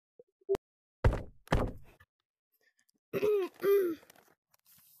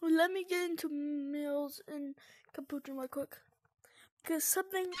Let me get into meals and Capuchin real quick. Because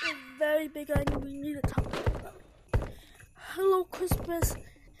something is very big we need to talk about. Hello Christmas.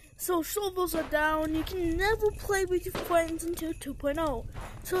 So shovels are down. You can never play with your friends until 2.0.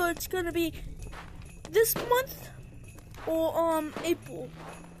 So it's gonna be this month or April.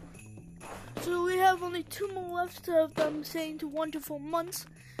 So we have only 2 more left of them saying to 1 to 4 months.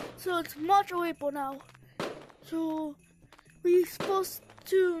 So it's March or April now. So we're supposed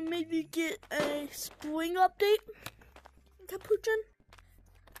to maybe get a spring update, Capuchin,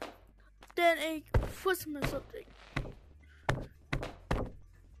 then a Christmas update.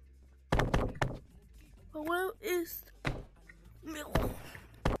 But where is milk?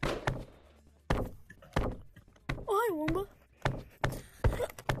 Oh, hi, Wumba.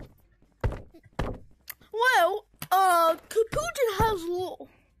 Well, Capuchin has law.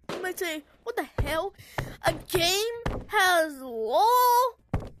 You might say, what the hell? A game has law?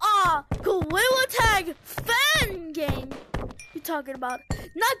 Gorilla Tag fan game you're talking about,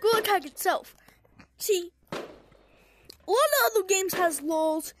 not Gorilla Tag itself. See, all the other games has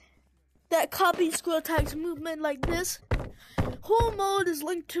laws that copy Gorilla Tag's movement like this. Whole mode is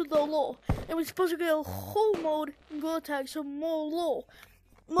linked to the law, and we're supposed to get a whole mode in Gorilla Tag, so more law.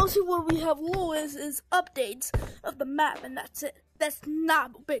 Mostly what we have law is updates of the map, and that's it. That's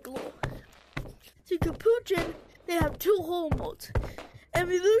not a big law. See, Capuchin, they have 2 whole modes. And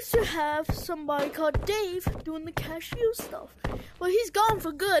we used to have somebody called Dave doing the cashew stuff. Well, he's gone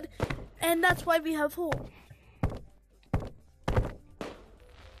for good, and that's why we have whole.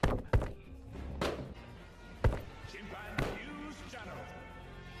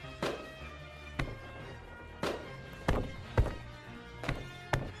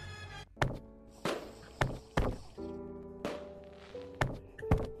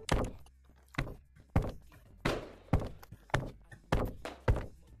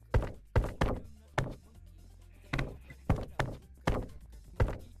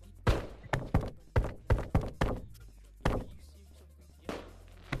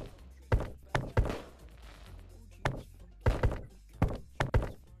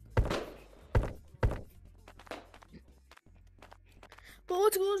 But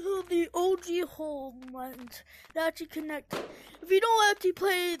let's go to the OG home ones that actually connect. If you don't actually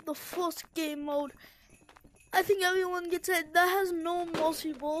play the first game mode, I think everyone gets it. That has no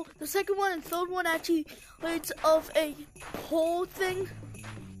multi-ball. The second one and third one actually leads of a whole thing.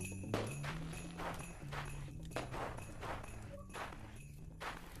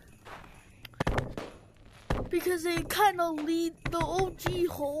 Because they kind of lead the OG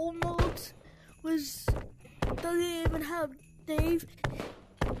whole modes, which doesn't even have Dave,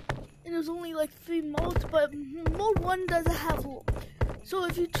 and there's only like 3 modes, but mode 1 doesn't have law. So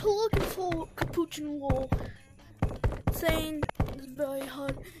if you're looking for Capuchin law, saying it's very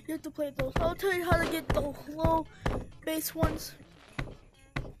hard, you have to play those. I'll tell you how to get the low base ones.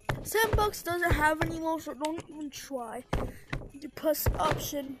 Sandbox doesn't have any law, so don't even try. You press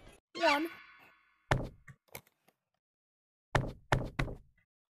option 1.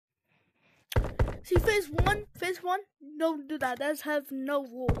 See, phase one, don't do that. That's have no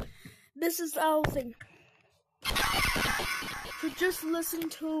rule. This is our thing. So just listen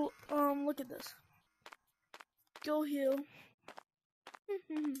to, look at this. Go here.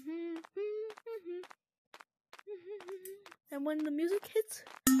 And when the music hits,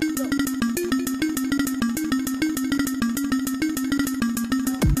 go.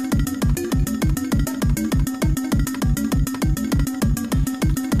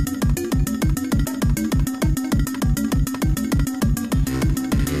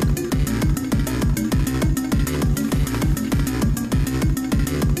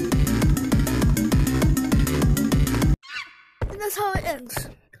 That's how it ends.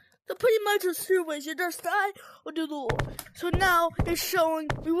 So pretty much there's 2 ways. You just die or do the law. So now it's showing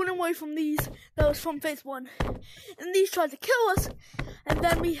we went away from these that was from phase 1. And these tried to kill us. And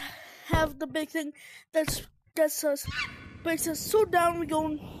then we have the big thing that gets us, breaks us so down we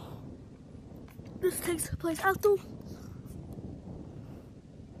go. This takes place after.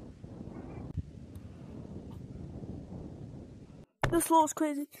 This law is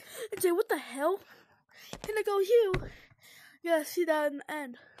crazy. And say, what the hell? Can I go here? Yeah, see that in the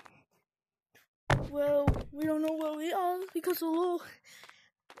end. Well, we don't know where we are because the law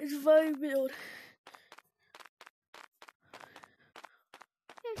is very weird.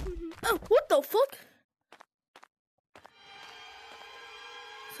 Oh, what the fuck?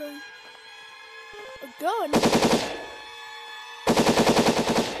 So, a gun?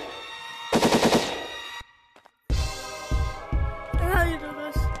 And how do you do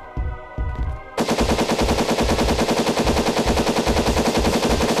this?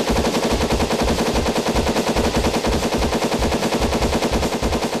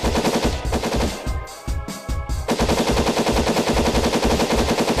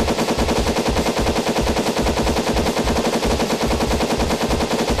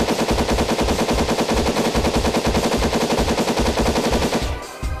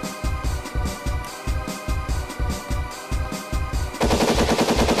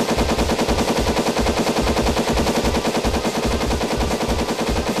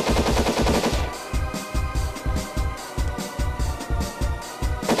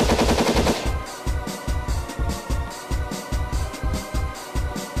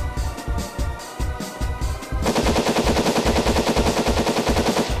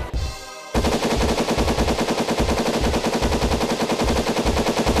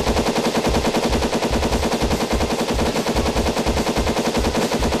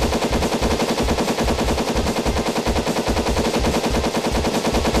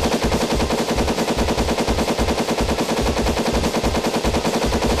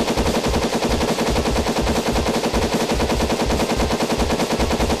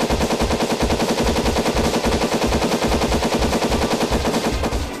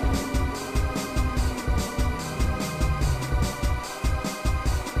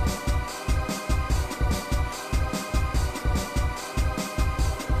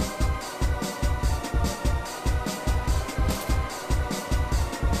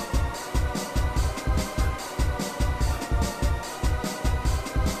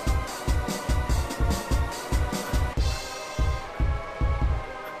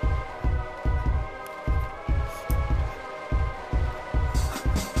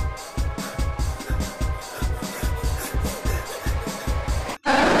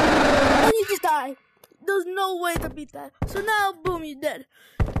 beat that. So now, boom, you're dead.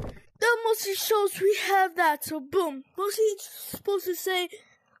 Then mostly shows we have that, so boom. Mostly it's supposed to say,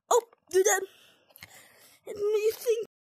 oh, you're dead. And you think